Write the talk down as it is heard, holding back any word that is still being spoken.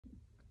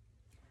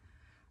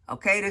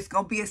Okay, there's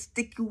going to be a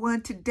sticky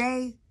one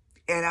today,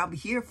 and I'm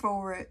here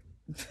for it.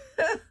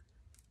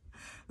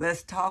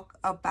 Let's talk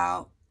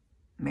about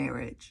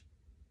marriage.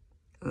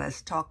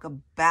 Let's talk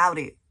about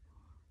it.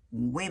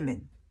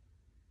 Women,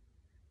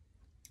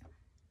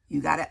 you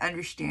got to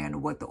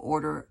understand what the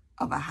order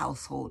of a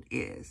household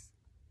is.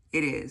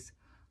 It is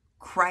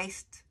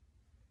Christ,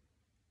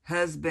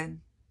 husband,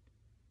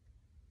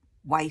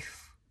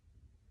 wife,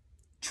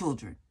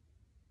 children.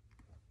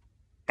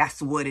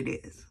 That's what it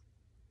is.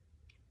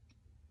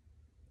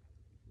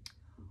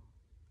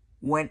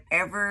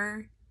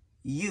 Whenever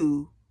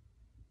you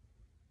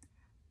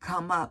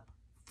come up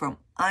from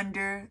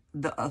under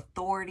the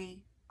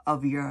authority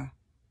of your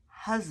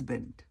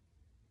husband,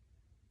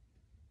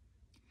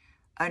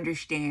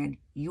 understand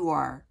you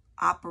are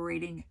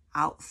operating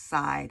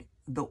outside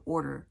the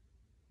order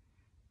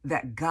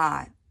that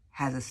God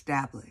has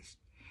established.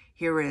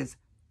 Here is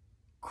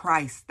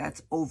Christ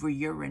that's over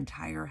your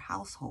entire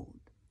household.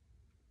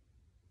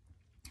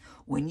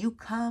 When you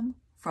come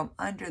from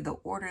under the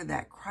order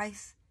that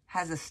Christ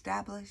has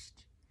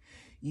established,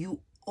 you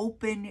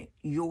open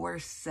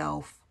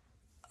yourself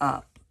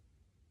up.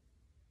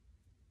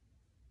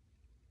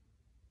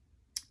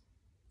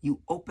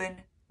 You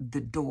open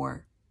the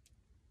door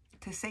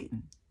to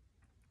Satan.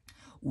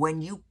 When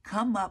you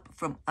come up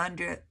from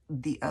under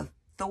the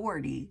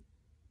authority,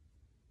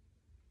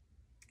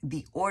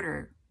 the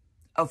order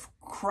of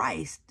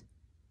Christ,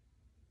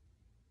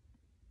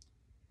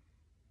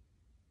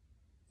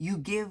 you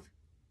give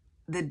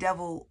the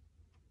devil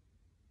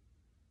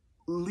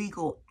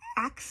legal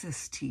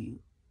access to you,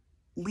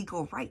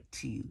 legal right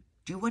to you.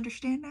 Do you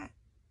understand that?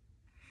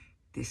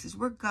 This is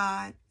where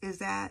God is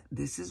at.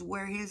 This is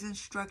where his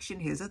instruction,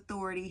 his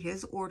authority,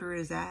 his order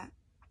is at.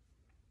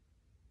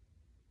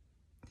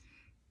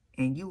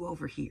 And you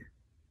over here.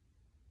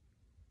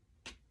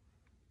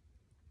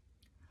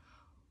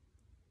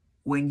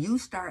 When you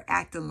start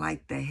acting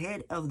like the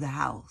head of the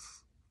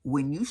house,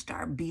 when you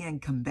start being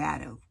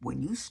combative,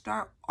 when you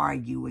start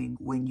arguing,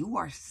 when you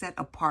are set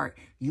apart,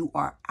 you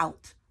are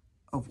out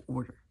of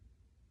order.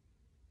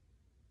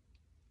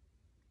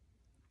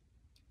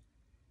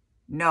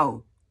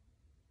 Know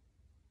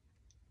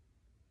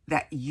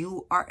that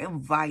you are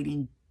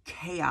inviting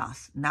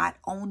chaos not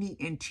only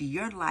into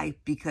your life,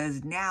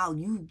 because now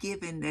you've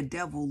given the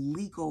devil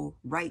legal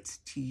rights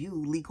to you,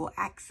 legal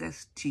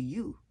access to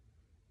you.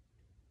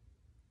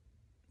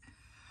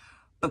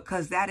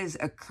 Because that is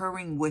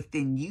occurring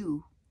within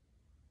you,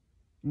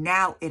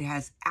 now it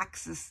has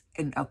access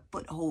and a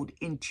foothold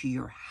into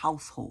your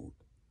household.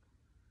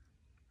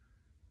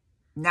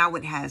 Now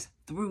it has,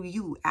 through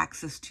you,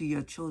 access to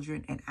your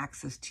children and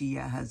access to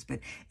your husband.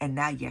 And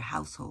now your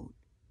household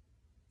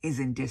is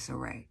in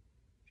disarray.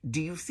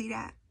 Do you see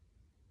that?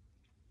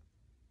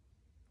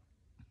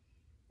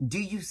 Do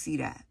you see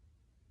that?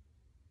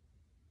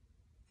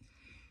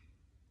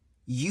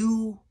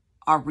 You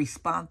are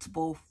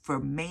responsible for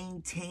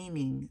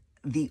maintaining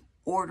the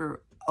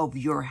order of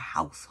your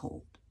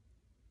household.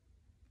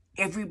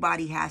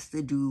 Everybody has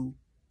to do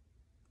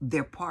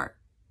their part.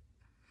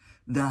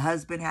 The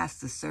husband has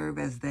to serve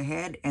as the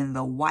head, and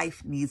the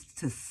wife needs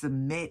to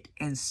submit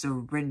and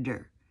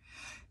surrender.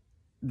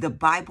 The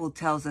Bible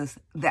tells us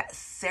that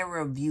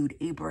Sarah viewed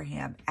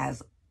Abraham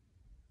as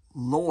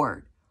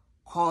Lord,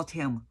 called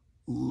him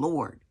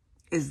Lord.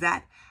 Is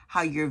that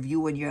how you're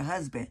viewing your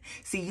husband?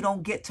 See, you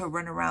don't get to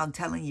run around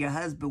telling your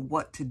husband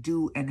what to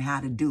do and how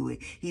to do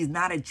it. He's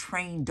not a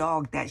trained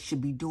dog that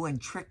should be doing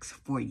tricks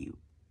for you.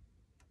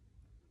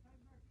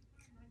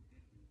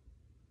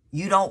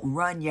 You don't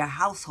run your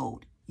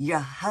household. Your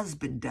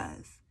husband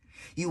does.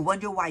 You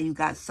wonder why you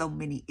got so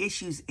many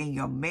issues in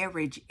your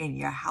marriage, in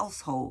your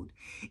household.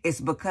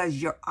 It's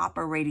because you're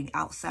operating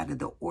outside of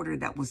the order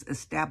that was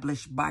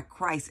established by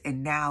Christ.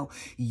 And now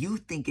you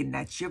thinking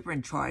that you're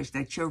in charge,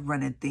 that you're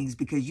running things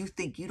because you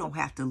think you don't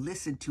have to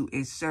listen to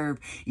and serve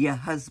your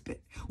husband.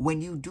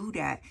 When you do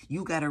that,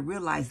 you got to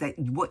realize that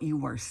what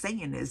you are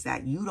saying is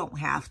that you don't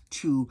have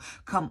to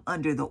come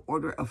under the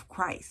order of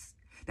Christ.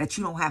 That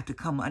you don't have to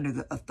come under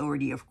the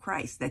authority of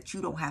Christ, that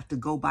you don't have to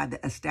go by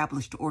the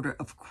established order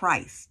of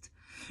Christ.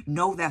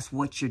 No, that's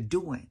what you're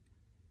doing.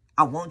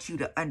 I want you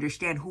to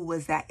understand who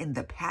was that in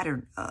the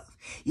pattern of.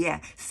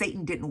 Yeah,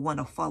 Satan didn't want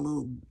to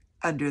follow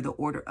under the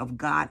order of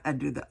God,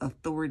 under the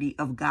authority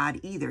of God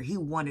either. He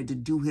wanted to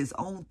do his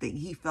own thing.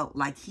 He felt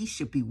like he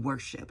should be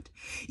worshiped.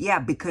 Yeah,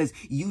 because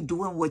you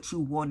doing what you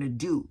want to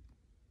do.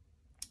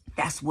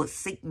 That's what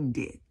Satan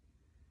did.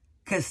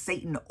 Because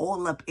Satan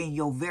all up in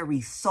your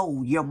very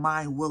soul, your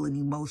mind, will, and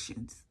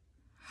emotions.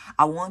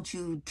 I want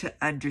you to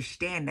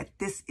understand that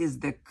this is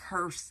the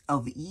curse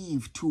of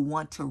Eve, to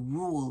want to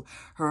rule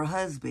her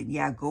husband.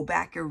 Yeah, go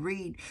back and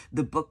read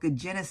the book of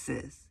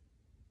Genesis.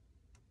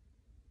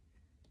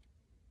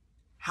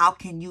 How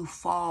can you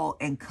fall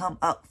and come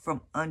up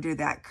from under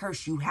that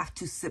curse? You have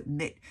to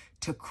submit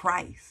to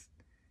Christ.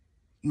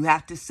 You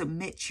have to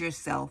submit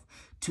yourself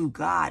to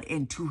God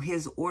and to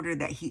his order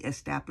that he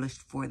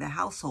established for the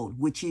household,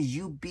 which is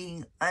you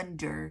being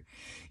under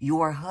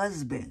your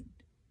husband.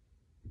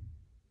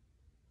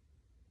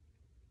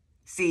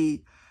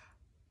 See,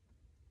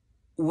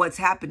 what's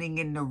happening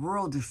in the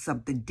world is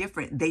something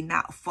different. They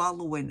not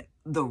following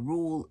the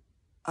rule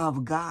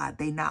of God.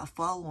 They not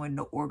following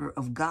the order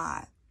of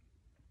God.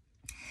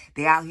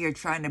 They out here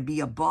trying to be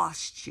a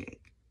boss chick.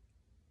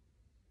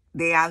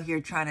 They out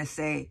here trying to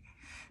say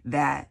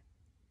that,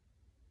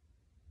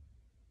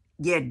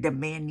 yeah, the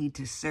man need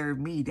to serve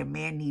me. The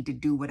man need to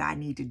do what I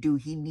need to do.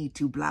 He need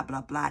to blah,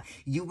 blah, blah.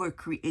 You were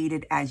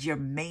created as your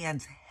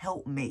man's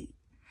helpmate.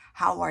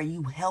 How are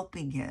you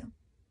helping him?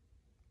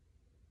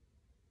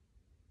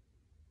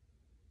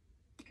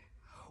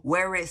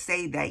 Where it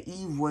say that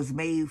Eve was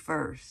made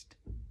first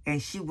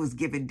and she was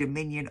given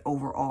dominion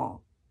over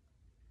all.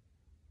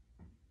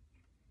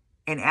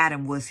 And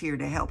Adam was here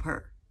to help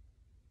her.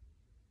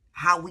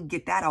 How we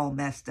get that all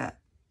messed up?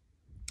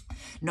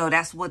 No,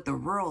 that's what the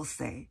world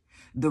say.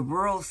 The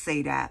world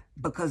say that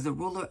because the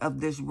ruler of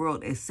this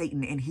world is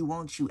Satan and he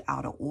wants you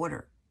out of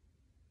order.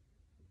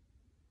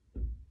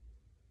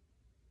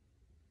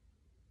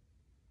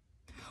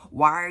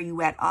 Why are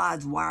you at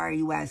odds? Why are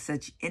you at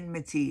such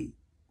enmity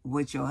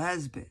with your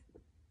husband?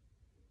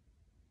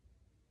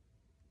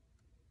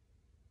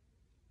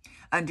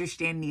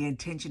 Understand the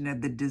intention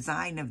of the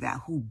design of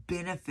that. Who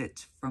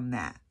benefits from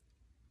that?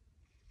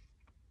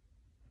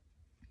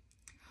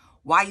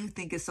 Why you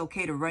think it's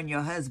okay to run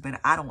your husband?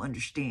 I don't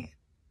understand.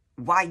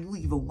 Why you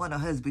even want a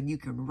husband you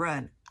can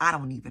run? I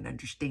don't even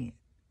understand.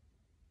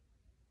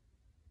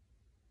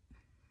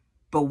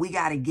 But we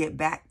got to get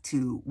back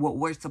to what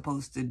we're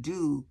supposed to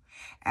do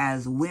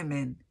as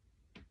women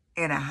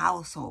in a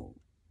household.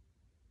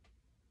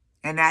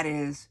 And that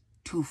is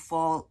to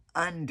fall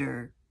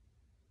under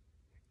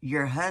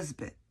your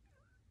husband.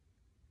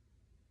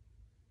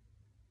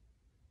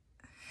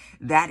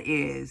 That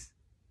is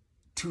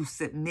to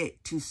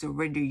submit, to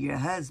surrender your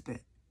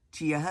husband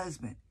to your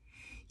husband.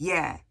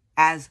 Yeah,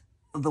 as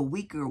the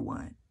weaker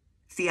one.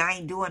 See, I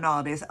ain't doing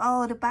all this.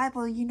 Oh, the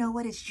Bible, you know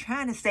what it's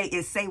trying to say?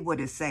 It say what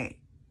it say.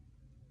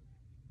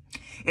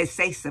 It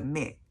say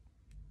submit.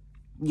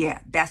 Yeah,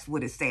 that's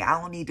what it say. I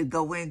don't need to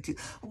go into,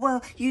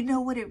 well, you know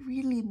what it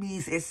really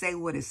means? It say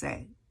what it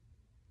say.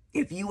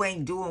 If you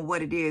ain't doing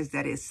what it is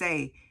that it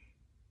say,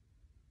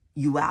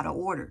 you out of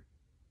order.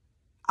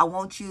 I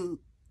want you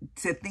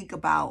to think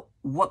about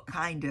what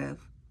kind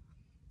of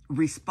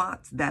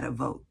response that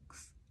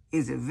evokes.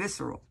 Is it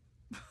visceral?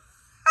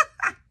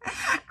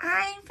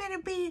 I ain't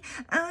finna be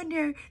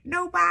under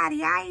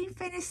nobody. I ain't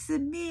finna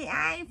submit.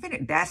 I ain't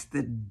finna. That's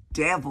the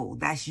devil.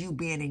 That's you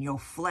being in your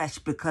flesh,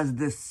 because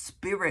the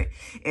spirit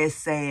is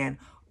saying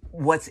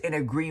what's in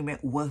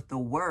agreement with the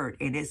word.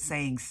 And it's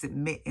saying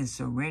submit and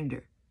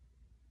surrender.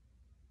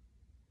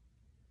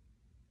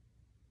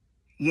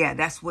 Yeah,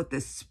 that's what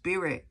the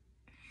spirit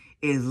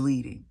is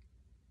leading.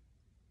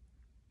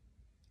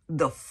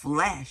 The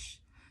flesh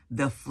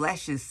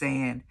is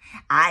saying,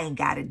 I ain't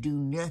got to do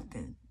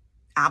nothing.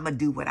 I'm going to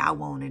do what I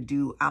want to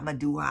do. I'm going to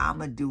do how I'm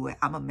going to do it.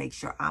 I'm going to make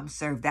sure I'm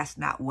served. That's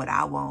not what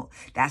I want.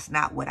 That's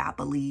not what I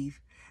believe.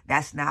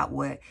 That's not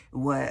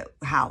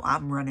how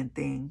I'm running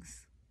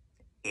things.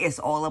 It's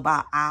all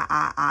about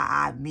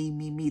I,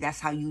 me.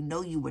 That's how you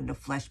know you in the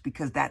flesh,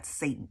 because that's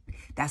Satan.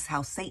 That's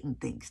how Satan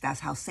thinks.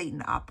 That's how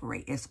Satan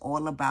operates. It's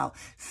all about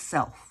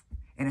self,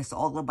 and it's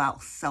all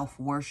about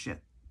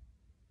self-worship.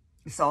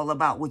 It's all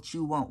about what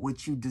you want,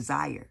 what you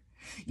desire.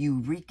 You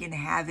wreaking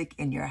havoc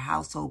in your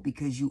household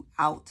because you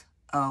out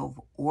of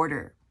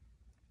order.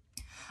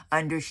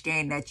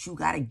 Understand that you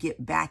got to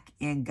get back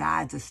in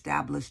God's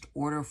established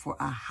order for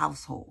a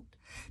household.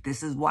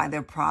 This is why there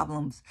are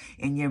problems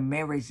in your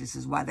marriage. This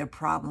is why there are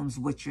problems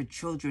with your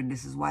children.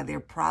 This is why there are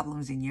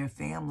problems in your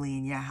family,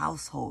 in your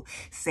household.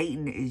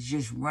 Satan is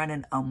just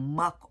running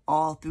amok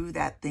all through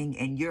that thing,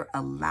 and you're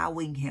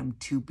allowing him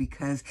to,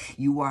 because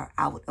you are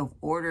out of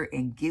order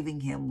and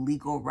giving him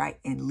legal right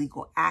and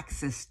legal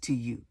access to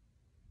you.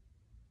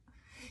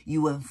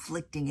 You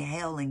inflicting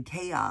hell and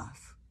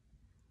chaos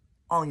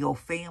on your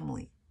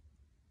family.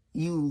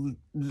 You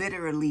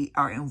literally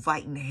are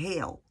inviting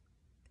hell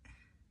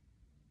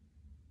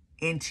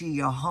into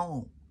your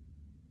home.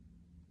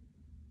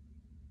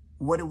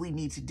 What do we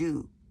need to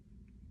do?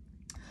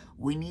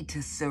 We need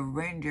to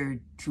surrender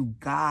to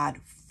God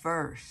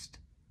first.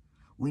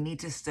 We need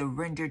to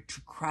surrender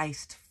to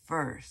Christ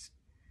first.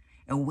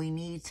 And we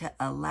need to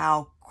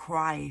allow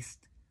Christ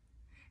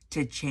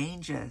to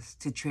change us,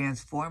 to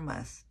transform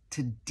us,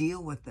 to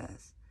deal with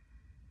us,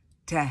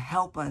 to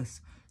help us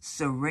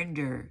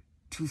surrender,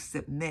 to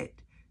submit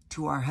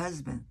to our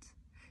husbands,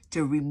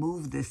 to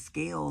remove the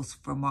scales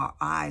from our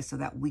eyes so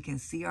that we can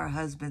see our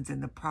husbands in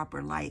the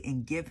proper light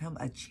and give him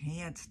a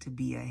chance to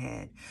be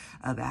ahead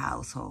of the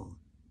household.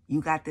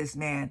 You got this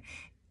man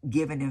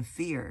giving in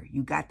fear.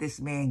 You got this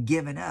man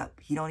giving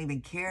up. He don't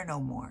even care no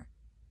more,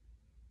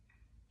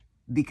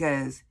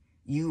 because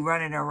you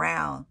running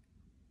around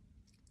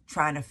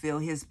trying to fill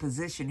his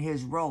position,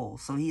 his role.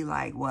 So he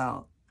like,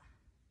 well,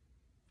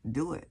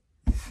 do it.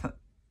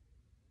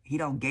 He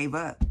don't gave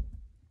up.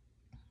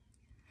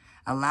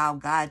 Allow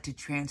God to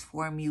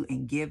transform you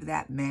and give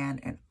that man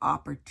an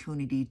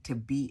opportunity to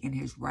be in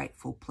his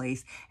rightful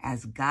place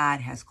as God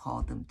has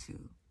called them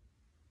to.